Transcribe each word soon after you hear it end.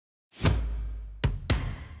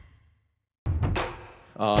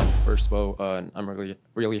First of all, I'm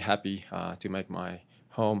really happy to make my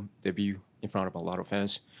home debut in front of a lot of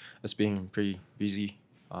fans. It's been pretty busy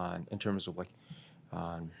in terms of like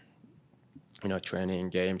um, training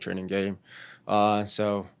game.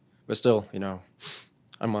 So, but still,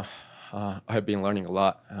 I'm a, I have been learning a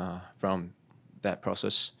lot from that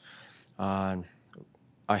process. Um,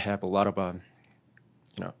 I have a lot of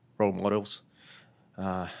role models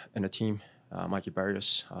in the team. Mikey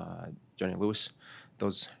Barrios, Johnny Lewis.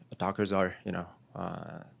 Those attackers are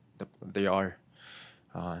they are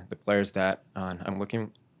the players that I'm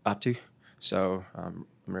looking up to. So I'm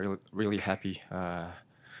really happy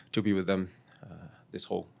to be with them this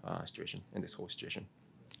whole situation in this whole situation.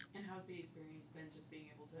 And how's the experience been just being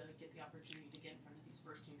able to get the opportunity to get in front of these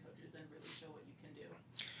first team coaches and really show what you can do?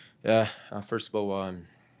 Yeah, first of all,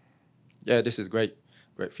 yeah, this is great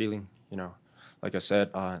feeling. Like I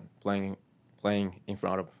said, playing in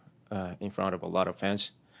front of a lot of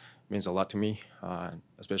fans means a lot to me.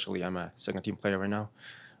 Especially I'm a second team player right now.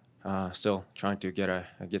 Still trying to get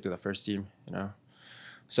to the first team.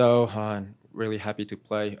 So really happy to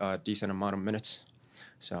play a decent amount of minutes.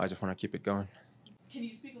 So I just want to keep it going. Can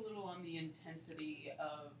you speak a little on the intensity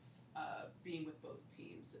of being with both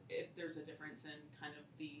teams? If there's a difference in kind of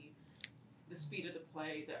the speed of the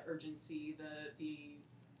play, the urgency, the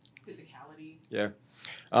physicality. Yeah,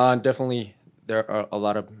 definitely there are a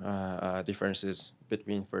lot of differences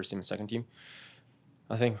between first team and second team.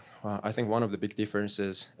 I think one of the big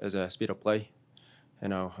differences is a speed of play.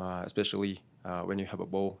 Especially when you have a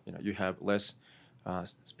ball, you have less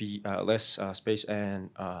less space and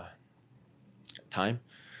time.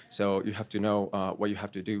 So you have to know what you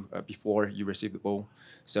have to do before you receive the ball.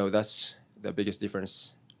 So that's the biggest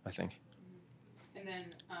difference, I think. And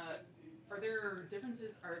then, are there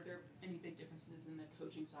differences? Are there any big differences in the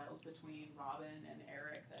coaching styles between Robin and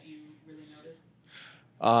Eric that you really notice?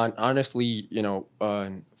 Honestly,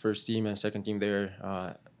 first team and second team,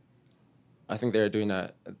 I think they're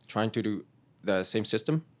trying to do the same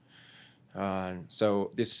system.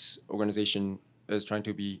 So this organization is trying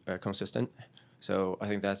to be consistent. So I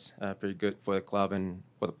think that's pretty good for the club and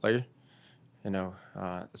for the player.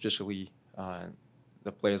 Especially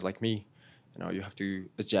the players like me. You have to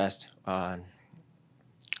adjust to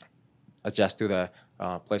the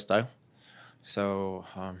play style. So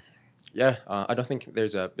yeah, I don't think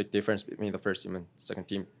there's a big difference between the first team and second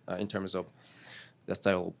team in terms of the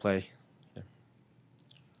style of play. Yeah.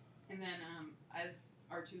 And then, as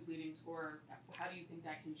R2's leading scorer, how do you think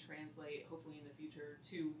that can translate, hopefully in the future,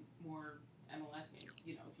 to more MLS games?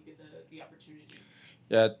 You know, if you get the opportunity.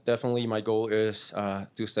 Yeah, definitely. My goal is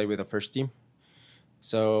to stay with the first team.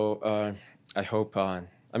 So I hope. I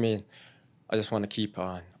mean, I just want to keep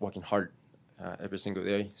on working hard every single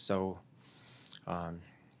day. So um,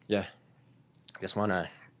 yeah, just want to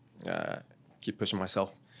keep pushing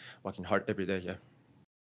myself, working hard every day. Yeah.